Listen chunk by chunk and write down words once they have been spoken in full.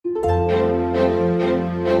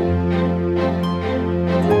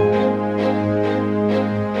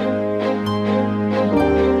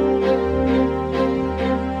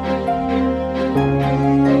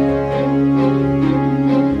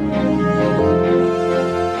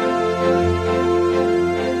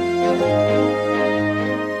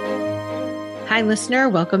Hi, listener.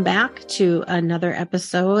 Welcome back to another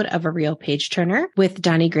episode of A Real Page Turner with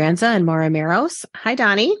Donnie Granza and Mara Maros. Hi,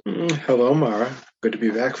 Donnie. Hello, Mara. Good to be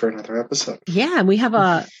back for another episode. Yeah, we have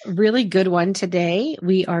a really good one today.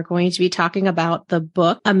 We are going to be talking about the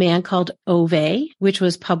book, A Man Called Otto, which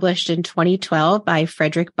was published in 2012 by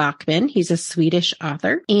Fredrik Backman. He's a Swedish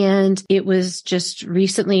author, and it was just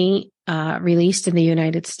recently released in the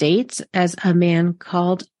United States as A Man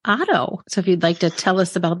Called Otto. So if you'd like to tell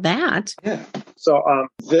us about that. Yeah. So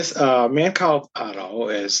this Man Called Otto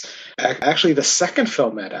is actually the second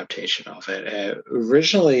film adaptation of it. It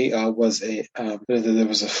originally there was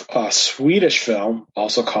a Swedish film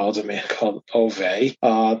also called A Man Called Otto.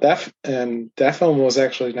 That film was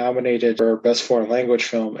actually nominated for Best Foreign Language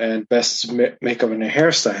Film and Best Makeup and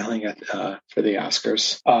Hairstyling for the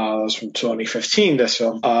Oscars. It was from 2015, this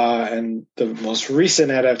film. And the most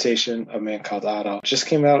recent adaptation of Man Called Otto just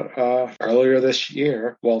came out earlier this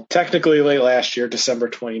year. Well, technically late last year, December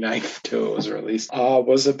 29th, too, it was released.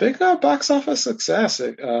 Was a big box office success.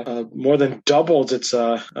 It more than doubled its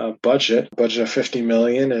budget of $50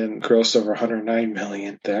 million and grossed over $109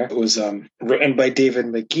 million there. It was written by David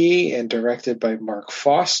McGee and directed by Mark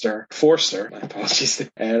Forster. My apologies.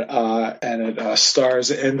 And it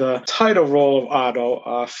stars in the title role of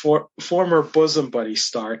Otto, former bosom buddy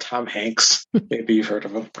star Tom Hanks. Maybe you've heard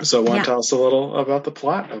of him. So want to tell us a little about the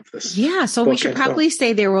plot of this? Yeah, so we should probably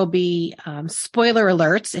say there will be spoiler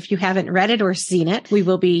alerts. If you haven't read it or seen it, we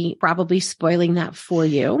will be probably spoiling that for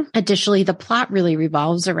you. Additionally, the plot really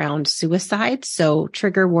revolves around suicide. So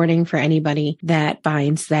trigger warning for anybody that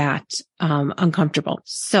finds that uncomfortable.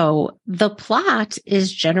 So the plot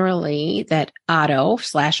is generally that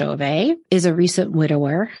Otto/Ove is a recent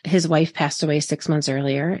widower. His wife passed away 6 months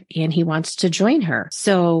earlier and he wants to join her.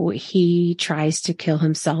 So he tries to kill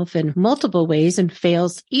himself in multiple ways and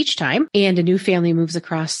fails each time. And a new family moves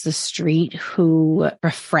across the street who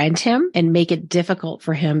befriend him and make it difficult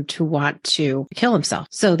for him to want to kill himself.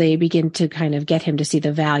 So they begin to kind of get him to see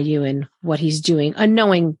the value in what he's doing,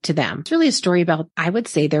 unknowing to them. It's really a story about, I would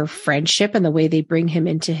say, their friendship and the way they bring him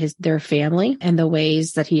into their family and the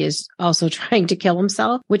ways that he is also trying to kill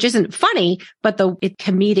himself, which isn't funny, but it's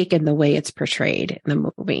comedic in the way it's portrayed in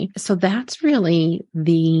the movie. So that's really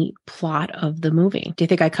the plot of the movie. Do you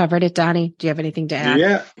think I covered it, Donnie? Do you have anything to add?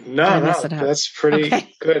 Yeah, no, that's pretty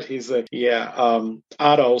good. He's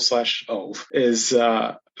Otto/Ove is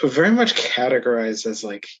very much categorized as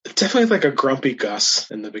definitely like a grumpy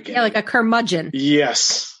Gus in the beginning. Yeah, like a curmudgeon.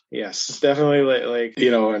 Yes, definitely like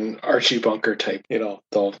an Archie Bunker type,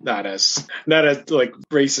 though not as like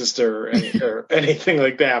racist or anything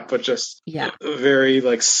like that, but just very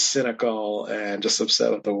like cynical and just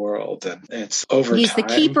upset with the world. And it's over He's time.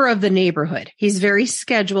 The keeper of the neighborhood. He's very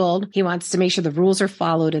scheduled. He wants to make sure the rules are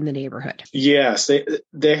followed in the neighborhood. Yes,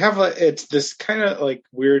 they have it's this kind of like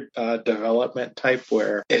weird development type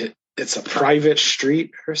where it's a private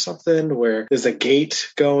street or something where there's a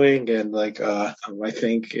gate going and I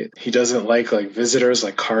think he doesn't like visitors,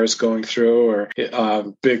 like cars going through, or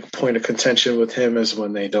big point of contention with him is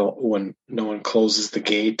when no one closes the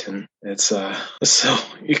gate, and it's so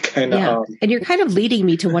you kind of and you're kind of leading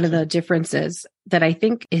me to one of the differences that I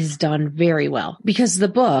think is done very well, because the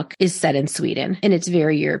book is set in Sweden and it's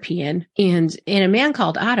very European. And in A Man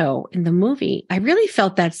Called Otto, in the movie, I really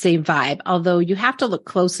felt that same vibe, although you have to look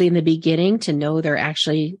closely in the beginning to know they're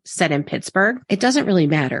actually set in Pittsburgh. It doesn't really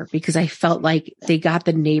matter because I felt like they got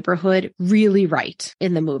the neighborhood really right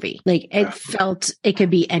in the movie. Like it felt it could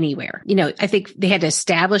be anywhere. I think they had to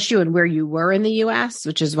establish you and where you were in the US,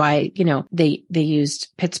 which is why, they used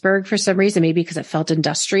Pittsburgh for some reason, maybe because it felt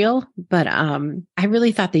industrial, but I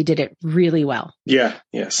really thought they did it really well. Yeah.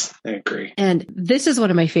 Yes, I agree. And this is one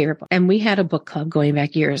of my favorite books. And we had a book club going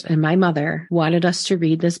back years, and my mother wanted us to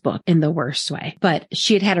read this book in the worst way. But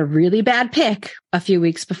she had a really bad pick a few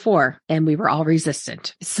weeks before, and we were all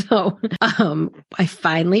resistant. So I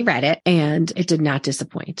finally read it, and it did not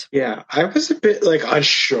disappoint. Yeah, I was a bit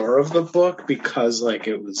unsure of the book because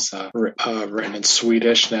it was written in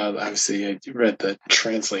Swedish. Now, obviously, I read the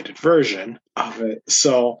translated version of it,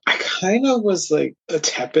 so I kind of was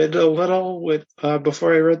tepid a little with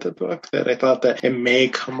before I read the book, that I thought that it may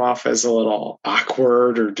come off as a little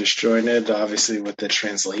awkward or disjointed, obviously with the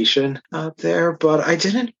translation out there. But I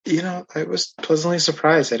didn't, I was pleasantly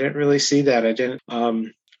surprised. I didn't really see that. I didn't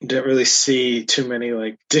really see too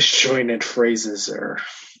many disjointed phrases or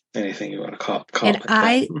anything you want to call and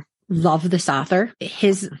it. love this author.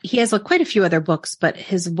 He has quite a few other books, but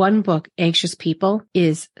his one book, Anxious People,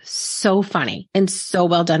 is so funny and so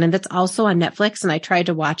well done. And that's also on Netflix. And I tried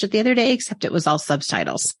to watch it the other day, except it was all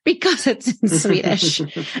subtitles because it's in Swedish.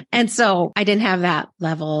 And so I didn't have that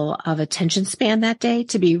level of attention span that day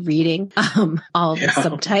to be reading all the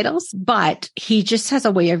subtitles, but he just has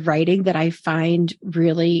a way of writing that I find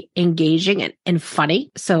really engaging and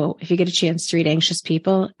funny. So if you get a chance to read Anxious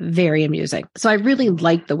People, very amusing. So I really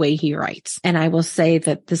like the way he writes. And I will say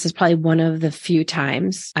that this is probably one of the few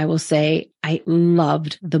times I will say I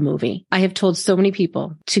loved the movie. I have told so many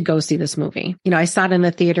people to go see this movie. You know, I saw it in the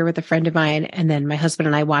theater with a friend of mine, and then my husband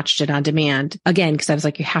and I watched it on demand again, because I was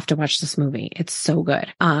like, you have to watch this movie. It's so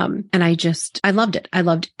good. And I loved it. I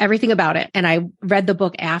loved everything about it. And I read the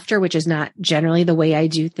book after, which is not generally the way I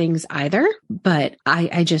do things either, but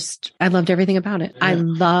I loved everything about it. Yeah. I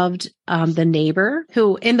loved the neighbor,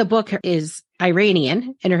 who in the book is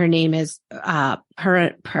Iranian, and her name is Paranav,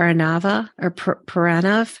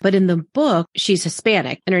 but in the book, she's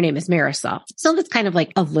Hispanic and her name is Marisol. So that's kind of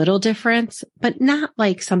like a little difference, but not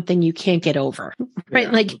like something you can't get over, right?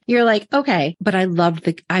 Yeah. Like you're like, okay, but I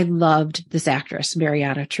loved this actress,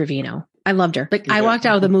 Mariana Trevino. I loved her. Like I walked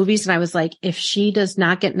out of the movies and I was like, if she does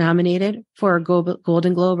not get nominated for a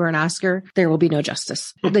Golden Globe or an Oscar, there will be no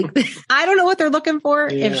justice. Like I don't know what they're looking for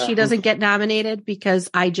if she doesn't get nominated, because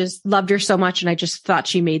I just loved her so much and I just thought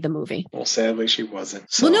she made the movie. Well, sadly she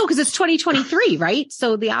wasn't. So. Well, no, because it's 2023, right?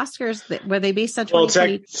 So the Oscars, were they based on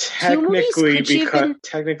 2022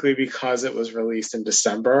 technically because it was released in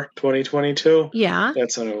December 2022. Yeah.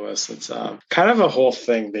 That's when it was. It's kind of a whole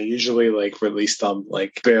thing. They usually like release them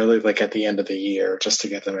like barely like at the end of the year just to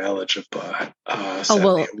get them eligible.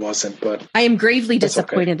 Sadly it wasn't, but I am gravely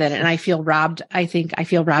disappointed in it, and I feel robbed. I think I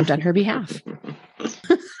feel robbed on her behalf.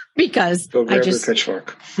 Because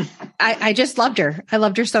pitchfork. I just loved her. I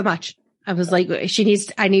loved her so much. I was like,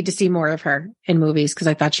 I need to see more of her in movies, because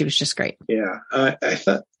I thought she was just great. Yeah. I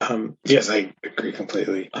thought, yes, I agree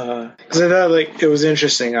completely. Because I thought like it was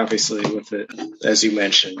interesting, obviously, with it, as you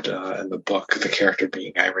mentioned, in the book, the character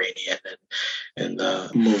being Iranian, and in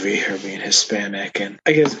the movie, her being Hispanic. And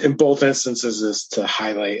I guess in both instances is to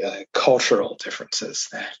highlight cultural differences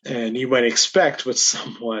and you might expect with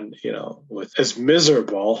someone, you know, with as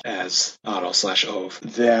miserable as Otto/Ove,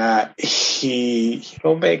 that he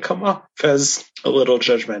may come up as a little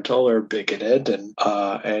judgmental or bigoted,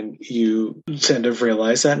 and you tend to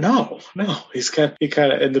realize that no, he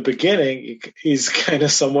kind of in the beginning he's kind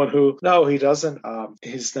of someone who he doesn't,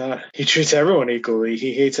 he's not, he treats everyone equally,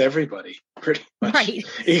 he hates everybody pretty much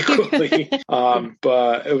equally.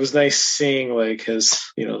 But it was nice seeing like his,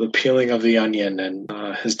 you know, the peeling of the onion and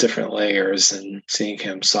his different layers and seeing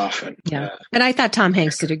him soften. Yeah. And I thought Tom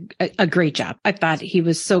Hanks did a great job. I thought he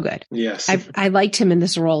was so good. Yes. I liked him in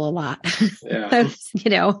this role a lot. Yeah.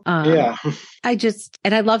 You know, and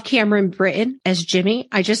I love Cameron Britton as Jimmy.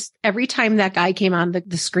 Every time that guy came on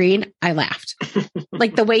the screen, I laughed.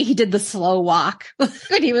 Like the way he did the slow walk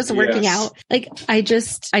when he was working out. Like I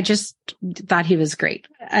just thought he was great.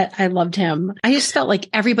 I loved him. I just felt like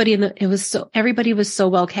everybody everybody was so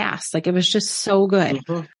well cast. Like it was just so good.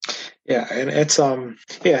 Mm-hmm. Yeah. And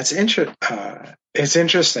it's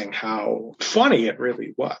interesting how funny it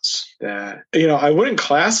really was. That, you know, I wouldn't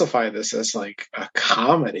classify this as like a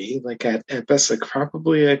comedy, like at best, like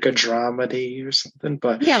probably like a dramedy or something.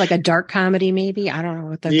 But yeah, like a dark comedy, maybe. I don't know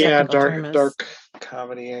what the dark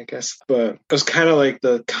comedy, I guess. But it was kind of like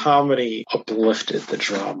the comedy uplifted the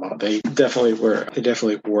drama. They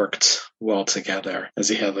definitely worked well together, as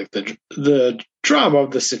he had like the drama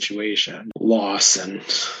of the situation, loss and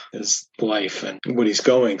his life and what he's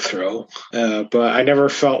going through. But I never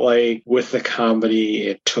felt like with the comedy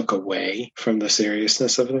it took away from the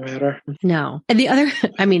seriousness of the matter. No. And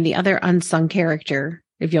the other unsung character,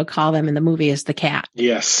 if you'll call them in the movie, is the cat.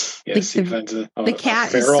 Yes. The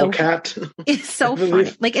cat is so cat. It's so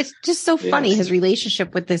funny. Like it's just so funny, his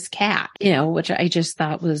relationship with this cat, you know, which I just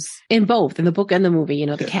thought was in both in the book and the movie, you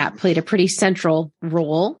know, the cat played a pretty central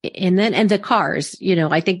role. And the cars, you know,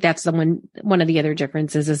 I think that's one of the other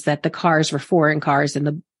differences is that the cars were foreign cars in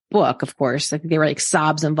the book, of course. Like they were like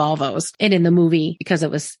Saabs and Volvos. And in the movie, because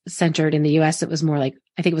it was centered in the US, it was more like,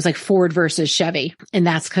 I think it was like Ford versus Chevy. And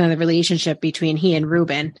that's kind of the relationship between he and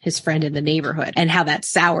Ruben, his friend in the neighborhood, and how that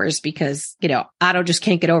sours because, you know, Otto just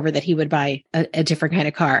can't get over that he would buy a different kind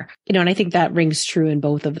of car, you know, and I think that rings true in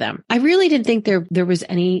both of them. I really didn't think there was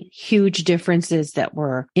any huge differences that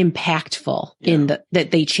were impactful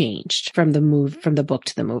that they changed from the book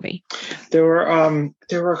to the movie. There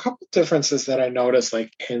were a couple differences that I noticed,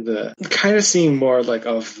 like in the kind of seeing more like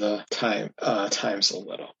of the times a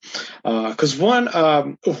little. Because one,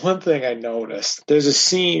 one thing I noticed, there's a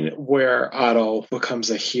scene where Otto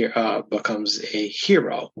becomes a hero,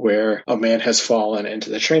 where a man has fallen into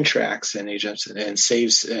the train tracks, and he jumps in and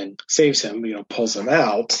saves him, pulls him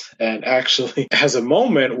out, and actually has a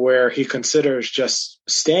moment where he considers just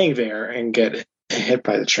staying there and get hit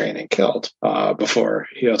by the train and killed before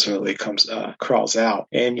he ultimately crawls out.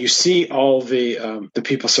 And you see all the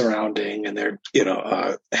people surrounding, and they're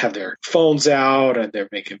have their phones out, and they're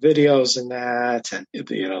making videos and that, and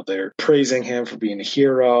they're praising him for being a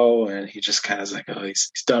hero, and he just kind of is like, oh,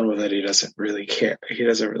 he's done with it. He doesn't really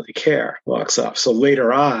care. Walks up. So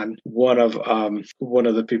later on, one of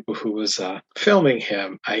the people who was filming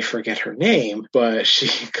him, I forget her name, but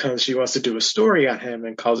she wants to do a story on him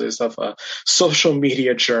and calls herself a social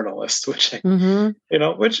media journalist, which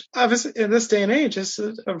which obviously in this day and age is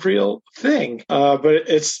a real thing. But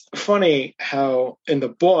it's funny how in the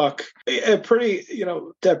book it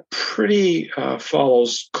pretty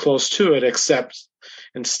follows close to it, except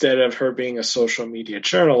instead of her being a social media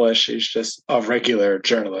journalist, she's just a regular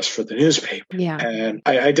journalist for the newspaper. Yeah. And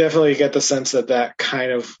I definitely get the sense that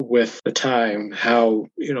kind of with the time, how,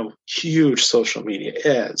 huge social media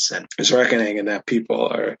is, and is reckoning, and that people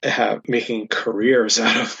are making careers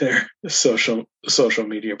out of their social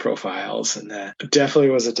media profiles. And that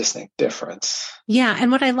definitely was a distinct difference. Yeah.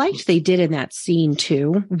 And what I liked they did in that scene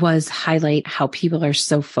too was highlight how people are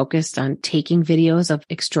so focused on taking videos of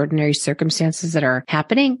extraordinary circumstances that are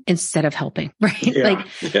happening instead of helping, right? Yeah.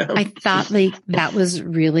 I thought that was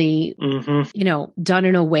really, done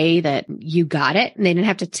in a way that you got it, and they didn't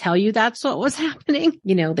have to tell you that's what was happening.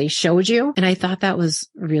 They showed you. And I thought that was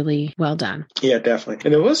really well done. Yeah, definitely.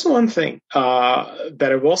 And there was one thing that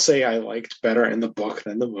I will say I liked better in the book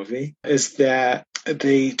than the movie, is that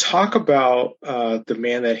they talk about the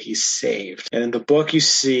man that he saved. And in the book, you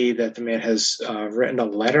see that the man has written a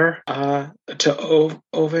letter to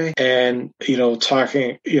Ove, and,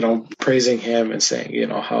 talking, praising him and saying,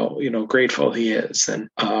 how, grateful he is. And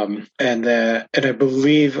I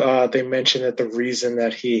believe they mentioned that the reason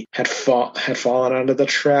that he had fallen onto the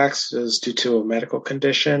tracks was due to a medical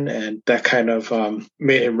condition, and that kind of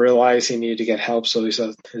made him realize he needed to get help. So he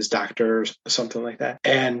saw his doctor or something like that.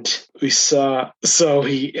 And so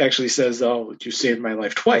he actually says, "Oh, you saved my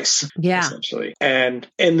life twice." Yeah, essentially. And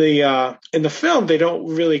in the film, they don't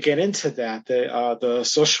really get into that. The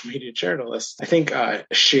social media journalist, I think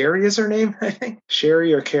Sherry is her name. I think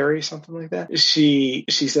Sherry or Carrie, something like that. She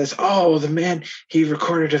says, "Oh, the man, he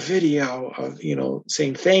recorded a video of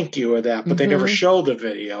saying thank you or that," but they never show the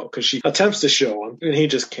video because she attempts to show him, and he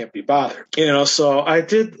just can't be bothered. So I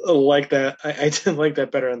did like that. I did like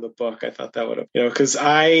that better in the book. I thought that would have, because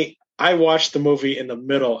I watched the movie in the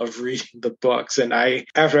middle of reading the books, and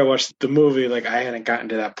after I watched the movie, I hadn't gotten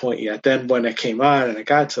to that point yet. Then when it came on and I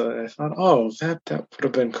got to it, I thought, oh, that would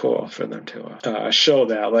have been cool for them to show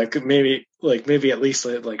that, maybe at least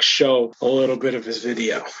show a little bit of his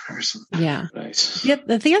video or something. Yeah. Nice. Yep.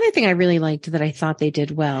 The other thing I really liked that I thought they did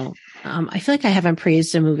well, I feel like I haven't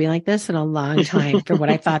praised a movie like this in a long time for what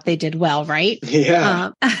I thought they did well, right?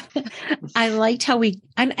 Yeah. I liked how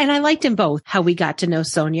and I liked in both how we got to know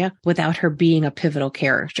Sonia without her being a pivotal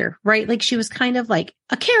character, right? She was kind of like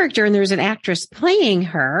a character, and there's an actress playing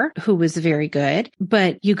her who was very good,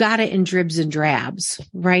 but you got it in dribs and drabs,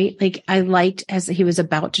 right? I liked as he was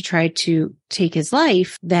about to try to take his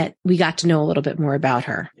life that we got to know a little bit more about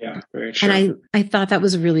her. Yeah, very true. And I thought that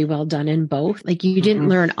was really well done in both. You didn't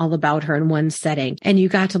learn all about her in one setting, and you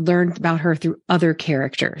got to learn about her through other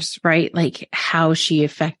characters, right? How she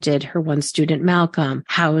affected her one student, Malcolm,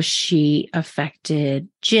 how she affected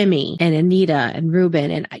Jimmy and Anita and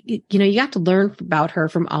Ruben. And, you got to learn about her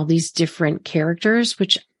from all these different characters,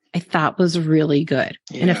 which I thought was really good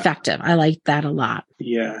and effective. I liked that a lot.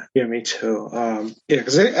 Yeah, me too.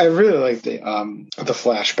 Because I really like the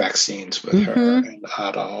flashback scenes with her and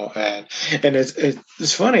Otto, and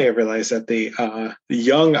it's funny. I realized that the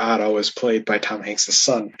young Otto is played by Tom Hanks'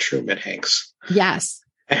 son, Truman Hanks. Yes,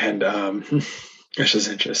 and which is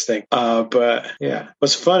interesting. But yeah,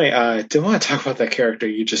 what's funny, I did want to talk about that character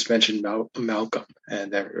you just mentioned, Malcolm,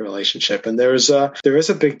 and that relationship. And there is a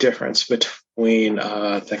big difference between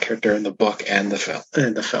the character in the book and the film.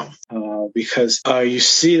 Because you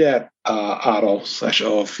see that Otto slash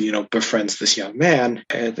Ove, befriends this young man,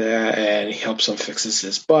 and he helps him fixes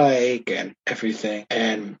his bike and everything.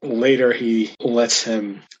 And later he lets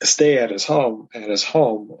him stay at his home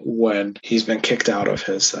when he's been kicked out of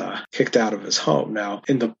his home. Now,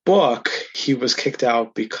 in the book, he was kicked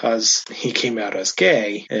out because he came out as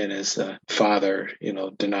gay, and his father,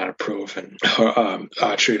 did not approve and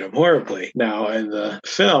treat him horribly. Now, in the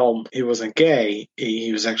film, he wasn't gay;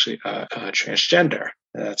 he was actually transgender.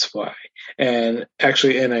 That's why. And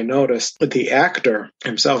I noticed that the actor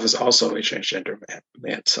himself is also a transgender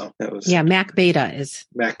man. So that was Mac Beta is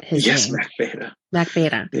his name. Mac Beta. Mac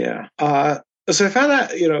Beta. Yeah. So I found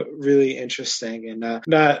that, really interesting, and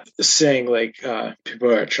not saying like people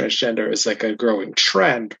who are transgender is like a growing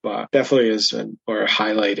trend, but definitely has been more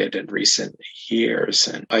highlighted in recent years.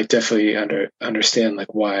 And I definitely understand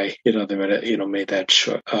like why, they made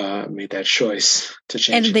that choice to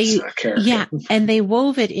change his character. Yeah. And they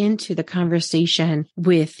wove it into the conversation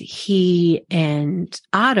with he and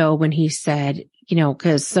Otto when he said,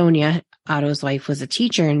 because Sonia, Otto's wife, was a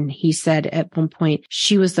teacher, and he said at one point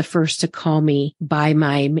she was the first to call me by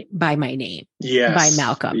my name, by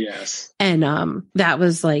Malcolm. Yes, and that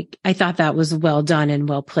was like, I thought that was well done and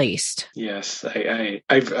well placed. Yes, I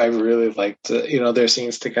really liked their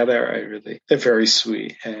scenes together. They're very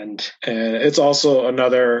sweet, and it's also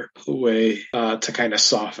another way to kind of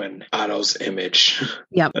soften Otto's image.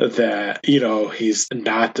 Yep. That he's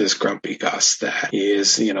not this grumpy Gus. That he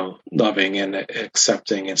is loving and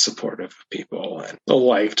accepting and supportive of people, and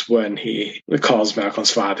liked when he calls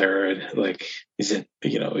Malcolm's father like he's an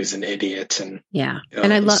idiot, and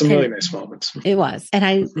and I love some really nice moments. It was,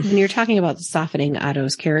 and when you're talking about softening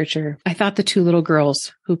Otto's character, I thought the two little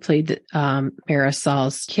girls who played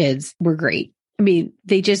Marisol's kids were great. I mean,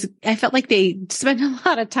 I felt like they spent a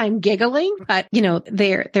lot of time giggling, but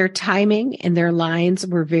their timing and their lines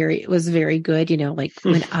was very good. Like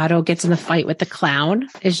when Otto gets in the fight with the clown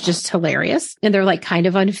is just hilarious, and they're like kind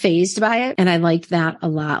of unfazed by it. And I liked that a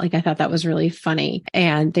lot. Like, I thought that was really funny.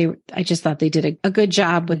 And I just thought they did a good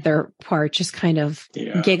job with their part, just kind of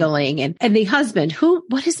giggling. And the husband,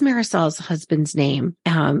 what is Marisol's husband's name?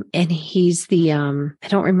 And he's I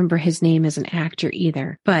don't remember his name as an actor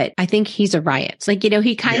either, but I think he's a riot. Like,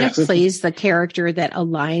 he kind of plays the character that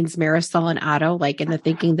aligns Marisol and Otto, like in the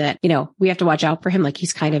thinking that, we have to watch out for him. Like,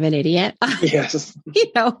 he's kind of an idiot. Yes.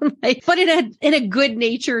 But in a good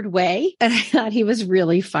natured way. And I thought he was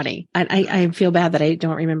really funny. And I feel bad that I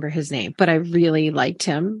don't remember his name, but I really liked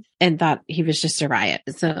him and thought he was just a riot.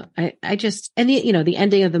 So the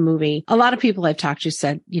ending of the movie, a lot of people I've talked to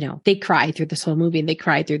said, they cry through this whole movie and they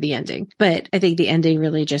cry through the ending. But I think the ending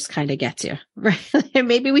really just kind of gets you, right? And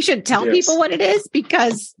maybe we should tell people what it is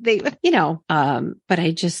because they, but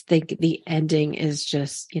I just think the ending is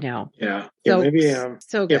just,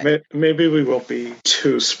 so good. Maybe we won't be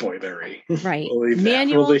too spoilery. Right.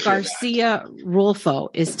 Manuel Garcia Rulfo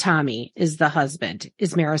is Tommy, is the husband,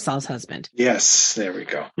 is Marisol's husband. Yes. There we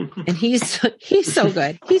go. And he's so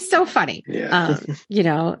good. He's so funny. Yeah.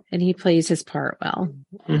 And he plays his part well.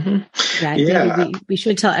 Mm-hmm. We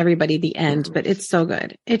should tell everybody the end, but it's so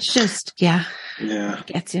good. It's just, it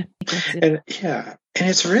gets you. And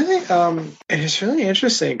it's really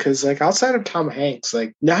interesting because like outside of Tom Hanks,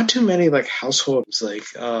 like not too many like households, like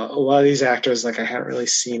a lot of these actors, like I hadn't really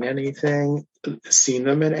seen them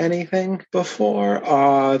in anything before.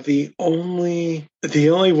 The only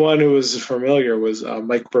one who was familiar was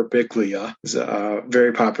Mike Birbiglia. He's a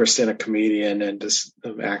very popular stand-up comedian and just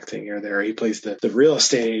acting here there. He plays the real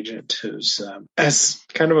estate agent who's as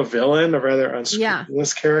kind of a villain, a rather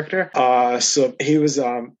unscrupulous character. So he was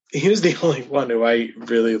the only one who I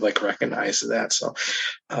really like recognized that. So,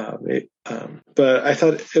 but I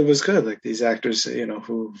thought it was good. Like these actors,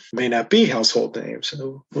 who may not be household names,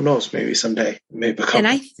 who knows, maybe someday may become.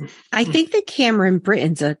 And I think that Cameron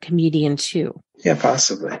Britton's a comedian too. Yeah,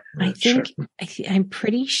 possibly. I'm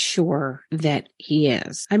pretty sure that he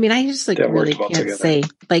is. I mean, I just really can't say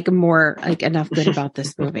more enough good about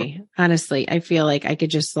this movie. Honestly, I feel like I could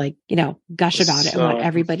just gush about it and want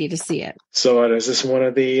everybody to see it. So is this one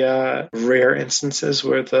of the rare instances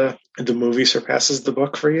where the movie surpasses the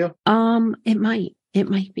book for you? It might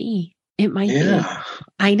be. It might be.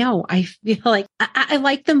 I know. I feel like I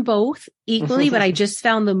like them both equally, but I just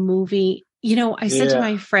found the movie. I said to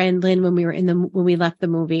my friend Lynn when we left the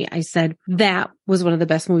movie, I said that was one of the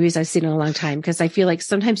best movies I've seen in a long time, because I feel like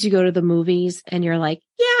sometimes you go to the movies and you're like,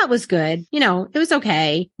 yeah, it was good. It was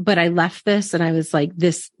okay. But I left this and I was like,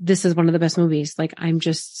 this is one of the best movies. Like, I'm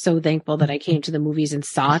just so thankful that I came to the movies and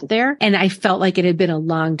saw it there. And I felt like it had been a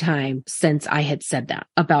long time since I had said that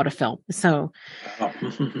about a film. So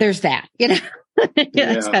there's that,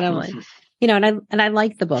 It's kind of like, and I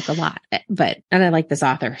like the book a lot, and I like this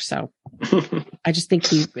author. So I just think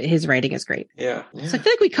his writing is great. Yeah. So I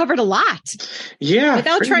feel like we covered a lot. Yeah.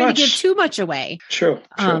 Without trying to give too much away. True.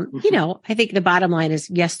 I think the bottom line is,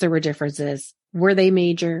 yes, there were differences. Were they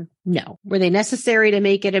major? No. Were they necessary to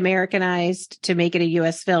make it Americanized, to make it a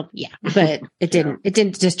U.S. film? Yeah. But it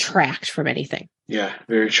didn't detract from anything. Yeah.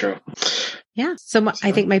 Very true. Yeah. So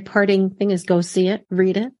I think my parting thing is go see it,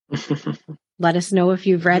 read it. Let us know if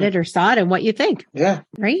you've read it or saw it and what you think. Yeah.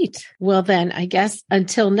 Right. Well, then I guess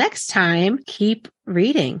until next time, keep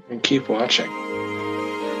reading. And keep watching.